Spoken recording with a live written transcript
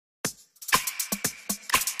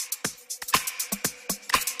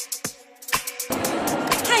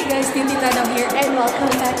guys, Tintin here and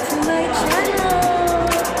welcome back to my channel!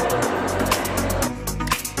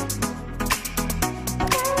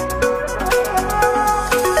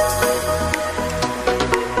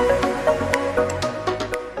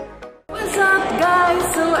 What's up guys?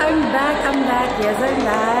 So I'm back. Yes, I'm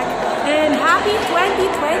back. And happy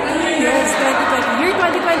 2020! Yes, 2020. Year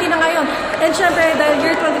 2020 na ngayon. And syempre, dahil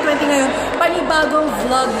year 2020 ngayon, panibagong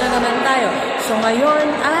vlog na naman tayo. So ngayon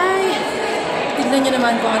ay... Tignan nyo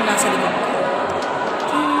naman kung ang nasa likod.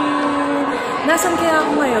 Nasaan kaya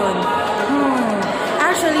ako ngayon?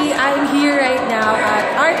 Actually, I'm here right now at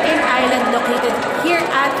Tintin Island located here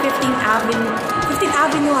at 15th Avenue. 15th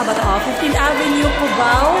Avenue nga ba ito? 15th Avenue,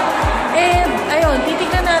 Cubao. And ayun,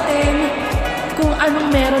 titignan natin kung anong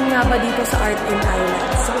meron nga ba dito sa Tintin Island.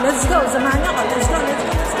 So let's go. Samahan nyo ako. Let's go.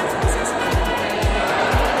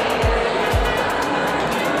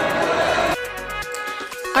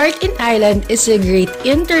 Tintin Island is a great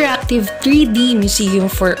interactive 3D museum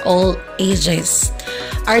for all ages.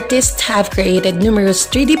 Artists have created numerous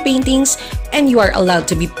 3D paintings and you are allowed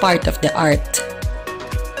to be part of the art.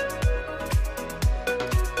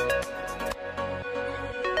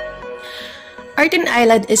 Tintin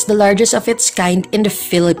Island is the largest of its kind in the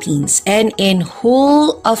Philippines and in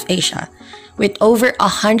whole of Asia, with over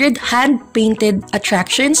 100 hand-painted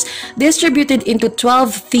attractions distributed into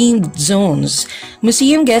 12 themed zones.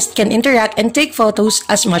 Museum guests can interact and take photos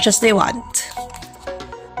as much as they want.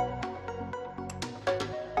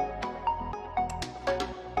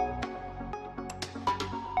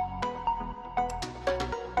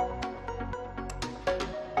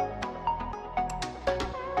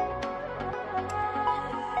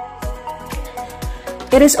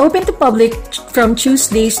 It is open to public from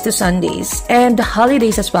Tuesdays to Sundays and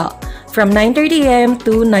holidays as well, from 9:30 a.m.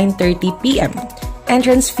 to 9:30 p.m.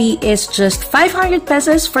 Entrance fee is just 500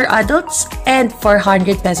 pesos for adults and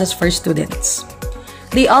 400 pesos for students.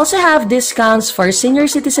 They also have discounts for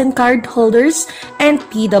senior citizen card holders and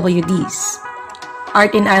PWDs.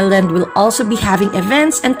 Tintin Island will also be having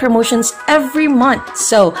events and promotions every month,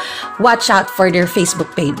 so watch out for their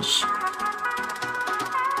Facebook page.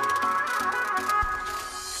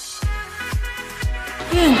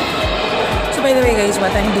 Yan. So by the way guys,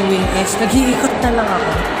 what I'm doing is nag-iikot na lang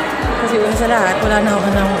ako. Kasi una sa lahat, wala na ako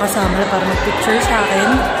nang kasama para mag-picture sa akin.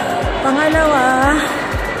 Pangalawa,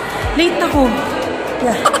 late ako.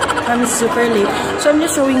 Yeah, I'm super late. So I'm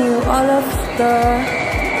just showing you all of the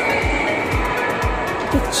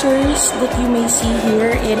pictures that you may see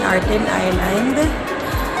here in Tintin Island.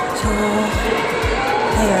 So,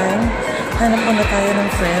 ayan. Hanap ko na tayo ng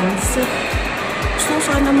friends. Gusto ko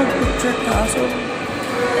sana mag-picture kaso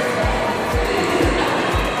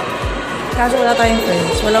wala tayong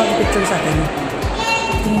friends. Wala akong picture sa atin.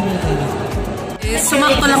 Tingin nyo tayo.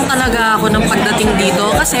 Sumakto lang talaga ako ng pagdating dito.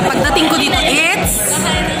 Kasi pagdating ko dito, it's...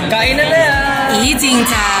 Kain na yan! Eating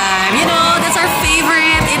time! You know, that's our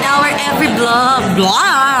favorite in our every vlog.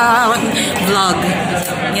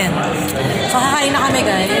 Yan. So, kakain na kami,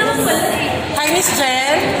 guys. Hi, Miss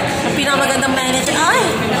Jen. Ang pinakamagandang manager. Ay!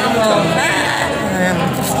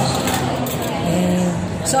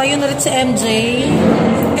 So, ayun na rin si MJ.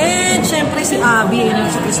 And, syempre, si Abby. Ayun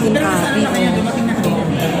si Christine Abby.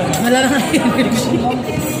 Wala lang ang energy.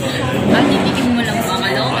 Titikin mo lang ba?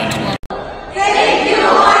 Akala ko kayo. Thank you,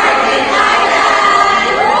 Tintin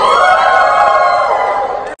Island!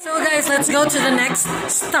 So, guys, let's go to the next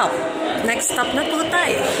stop. Next stop na po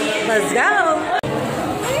tayo. Let's go!